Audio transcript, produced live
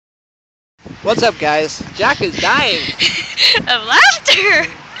What's up, guys? Jack is dying. Of laughter.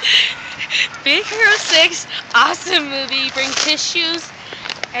 Big Hero 6, awesome movie. Bring tissues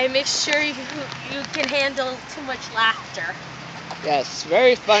and make sure you can handle too much laughter. Yes,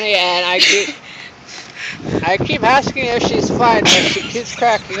 very funny, and I keep asking if she's fine, but she keeps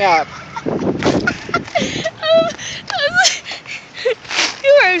cracking up. You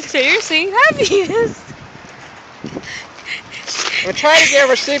are experiencing happiness. We're trying to give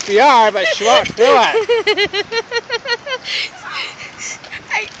her CPR, but she won't do it.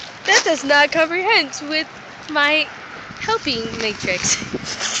 That does not comprehend with my helping matrix.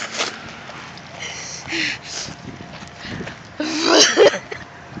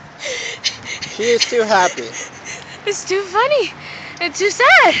 She is too happy. It's too funny. It's too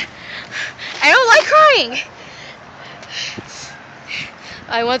sad. I don't like crying.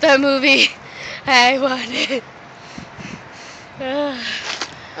 I want that movie. I want it.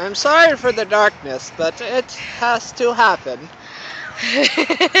 I'm sorry for the darkness, but it has to happen.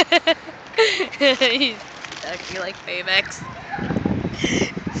 He's acting like Baymax.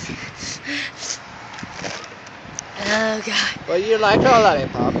 Oh god. Well, you like a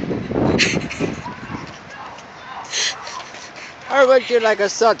lollipop. Or would you like a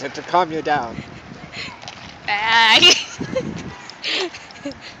soda to calm you down?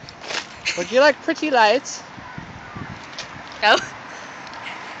 Would you like pretty lights? No.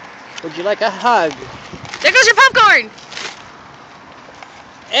 Would you like a hug? There goes your popcorn!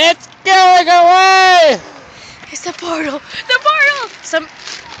 It's going away! It's the portal! The portal!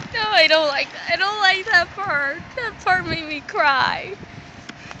 No, I don't like that. I don't like that part. That part made me cry.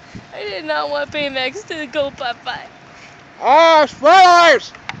 I did not want Baymax to go bye-bye. Oh,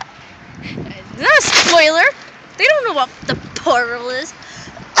 spoilers! It's not a spoiler. They don't know what the portal is.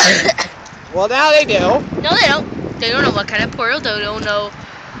 Well, now they do. No, they don't. They don't know what kind of portal. They don't know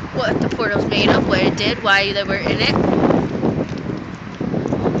what the portal's made of, what it did, why they were in it.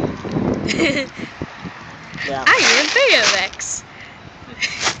 Yeah. I am Baymax.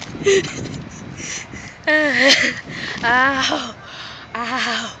 Ow.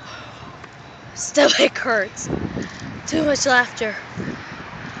 Ow. Stomach hurts. Too much laughter.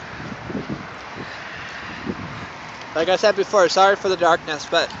 Like I said before, sorry for the darkness,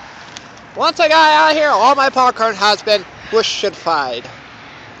 but once I got out of here, all my popcorn has been whooshified.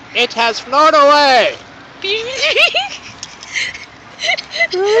 It has flown away.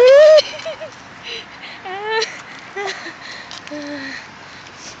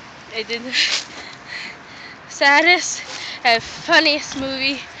 I did the saddest and funniest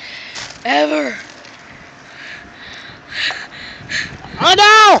movie ever. Oh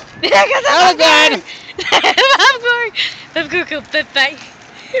no! That again! Popcorn! Popcorn!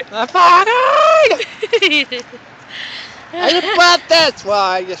 My popcorn! I just bought this. Well,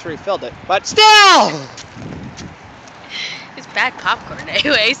 I just refilled it, but still! It's bad popcorn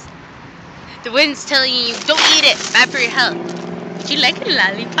anyways. The wind's telling you don't eat it, bad for your health. Do you like a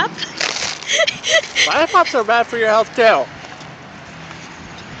lollipop? Lollipops are bad for your health too.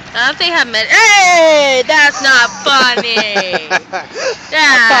 If they have hey, that's not funny.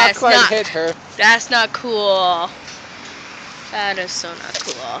 Popcorn hit her. That's not cool. That is so not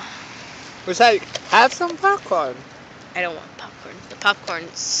cool. Was that? Have some popcorn. I don't want popcorn. The popcorn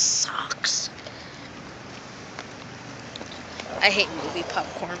sucks. I hate movie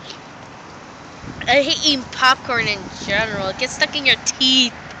popcorn. I hate eating popcorn in general. It gets stuck in your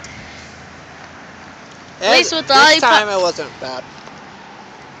teeth. At least with lollipop. This time it wasn't bad.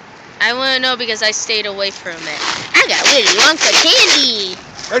 I want to know because I stayed away from it. I got Willy Wonka candy.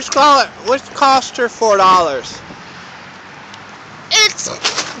 Which cost her $4? It's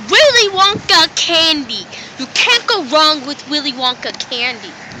Willy Wonka candy. You can't go wrong with Willy Wonka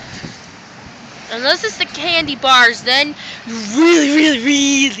candy. Unless it's the candy bars, then you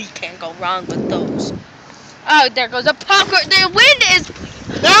really can't go wrong with those. Oh, there goes the popcorn. The wind is...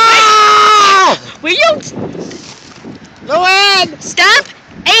 No! Will you... The wind! Stop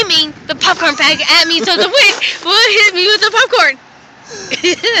aiming the popcorn bag at me so the wind will hit me with the popcorn.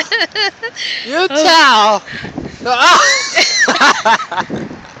 You tell.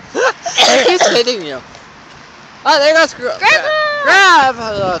 It keeps hitting you. Oh, there goes Grab!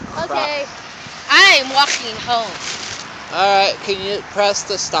 Okay. I'm walking home. Alright, can you press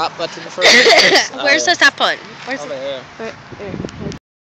the stop button for me? Where's the stop button? Over here. Here.